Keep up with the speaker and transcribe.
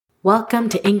Welcome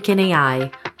to Ink and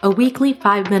AI, a weekly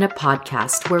 5-minute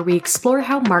podcast where we explore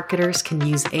how marketers can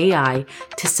use AI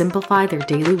to simplify their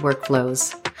daily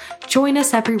workflows. Join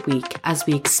us every week as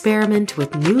we experiment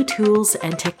with new tools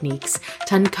and techniques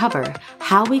to uncover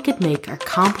how we could make our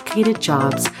complicated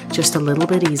jobs just a little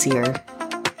bit easier.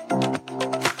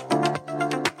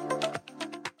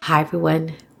 Hi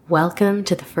everyone. Welcome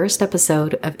to the first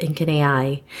episode of Ink and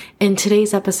AI. In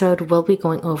today's episode, we'll be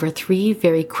going over 3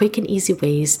 very quick and easy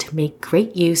ways to make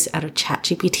great use out of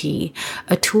ChatGPT,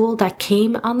 a tool that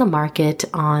came on the market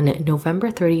on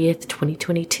November 30th,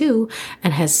 2022,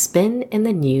 and has been in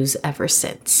the news ever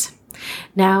since.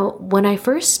 Now, when I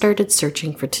first started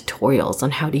searching for tutorials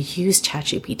on how to use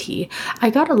ChatGPT, I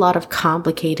got a lot of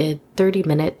complicated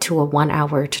 30-minute to a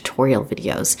 1-hour tutorial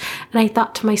videos, and I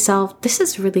thought to myself, this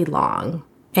is really long.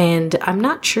 And I'm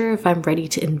not sure if I'm ready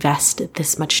to invest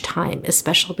this much time,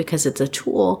 especially because it's a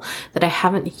tool that I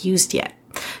haven't used yet.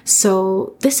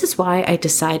 So this is why I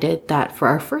decided that for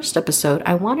our first episode,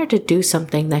 I wanted to do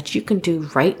something that you can do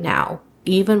right now,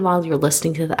 even while you're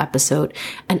listening to the episode,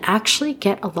 and actually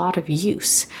get a lot of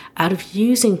use out of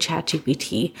using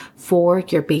ChatGPT for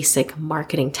your basic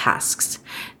marketing tasks.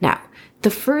 Now, the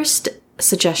first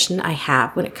suggestion I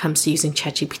have when it comes to using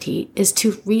ChatGPT is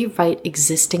to rewrite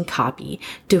existing copy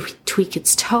to tweak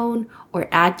its tone or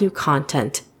add new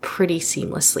content pretty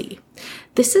seamlessly.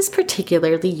 This is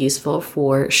particularly useful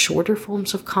for shorter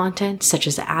forms of content, such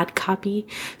as ad copy.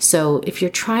 So if you're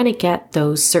trying to get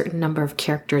those certain number of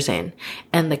characters in,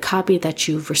 and the copy that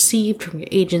you've received from your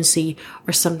agency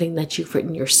or something that you've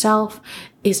written yourself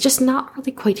is just not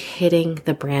really quite hitting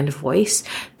the brand voice,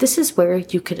 this is where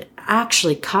you could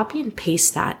actually copy and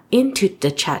paste that into the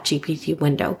ChatGPT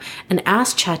window and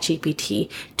ask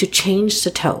ChatGPT to change the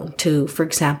tone to, for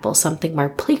example, something more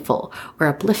playful or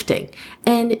uplifting.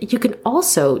 And you can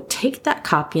also take that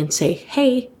copy and say,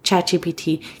 hey,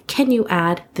 ChatGPT, can you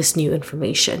add this new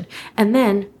information? And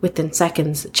then within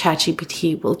seconds,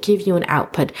 ChatGPT will give you an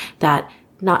output that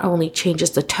not only changes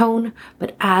the tone,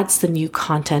 but adds the new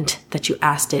content that you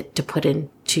asked it to put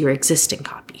into your existing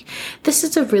copy. This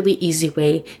is a really easy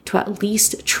way to at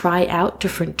least try out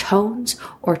different tones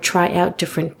or try out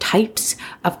different types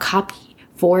of copy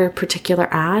for a particular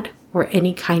ad or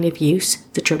any kind of use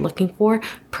that you're looking for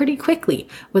pretty quickly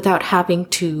without having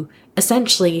to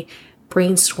essentially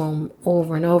brainstorm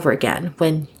over and over again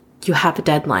when you have a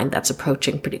deadline that's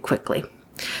approaching pretty quickly.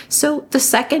 So the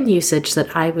second usage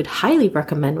that I would highly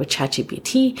recommend with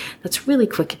ChatGPT that's really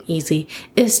quick and easy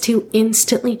is to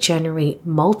instantly generate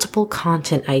multiple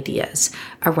content ideas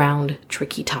around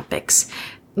tricky topics.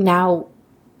 Now,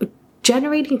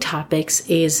 generating topics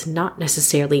is not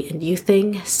necessarily a new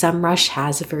thing. SEMrush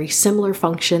has a very similar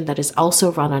function that is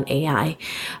also run on AI.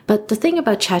 But the thing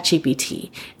about ChatGPT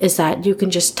is that you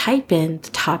can just type in the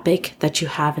topic that you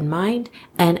have in mind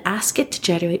and ask it to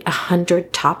generate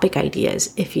 100 topic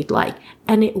ideas if you'd like.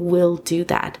 And it will do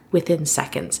that within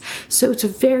seconds. So it's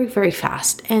very, very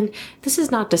fast. And this is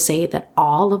not to say that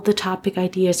all of the topic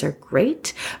ideas are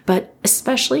great, but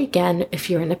especially again, if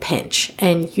you're in a pinch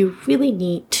and you really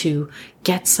need to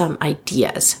get some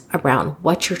ideas around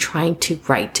what you're trying to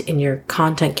write in your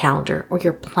content calendar or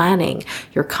you're planning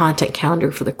your content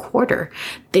calendar for the quarter,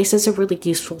 this is a really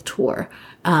useful tool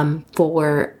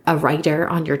for a writer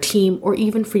on your team or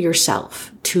even for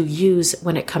yourself to use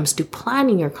when it comes to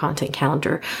planning your content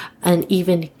calendar and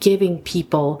even giving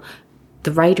people,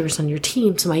 the writers on your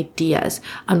team, some ideas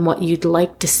on what you'd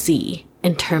like to see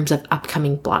in terms of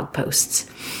upcoming blog posts.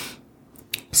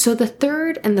 So the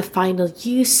third and the final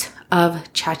use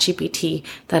of ChatGPT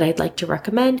that I'd like to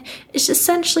recommend is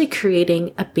essentially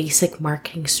creating a basic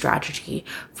marketing strategy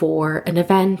for an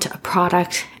event, a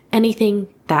product, anything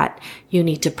that you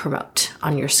need to promote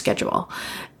on your schedule.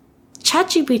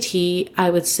 ChatGPT, I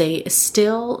would say, is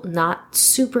still not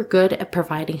super good at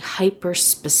providing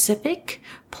hyper-specific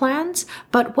plans,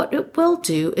 but what it will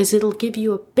do is it'll give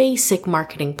you a basic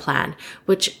marketing plan,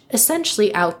 which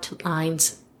essentially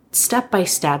outlines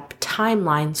step-by-step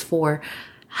timelines for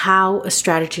how a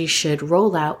strategy should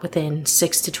roll out within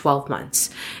 6 to 12 months.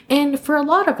 And for a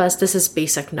lot of us, this is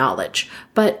basic knowledge,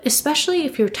 but especially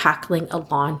if you're tackling a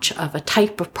launch of a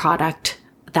type of product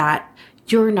that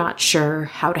you're not sure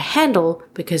how to handle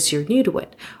because you're new to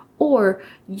it, or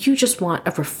you just want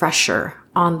a refresher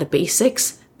on the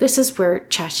basics, this is where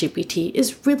ChatGPT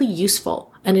is really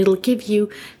useful, and it'll give you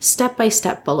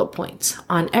step-by-step bullet points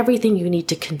on everything you need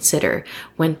to consider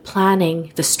when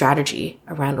planning the strategy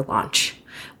around a launch.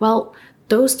 Well,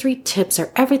 those 3 tips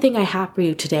are everything I have for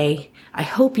you today. I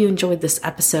hope you enjoyed this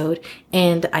episode,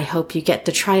 and I hope you get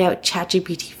to try out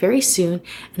ChatGPT very soon,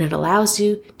 and it allows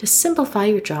you to simplify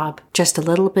your job just a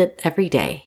little bit every day.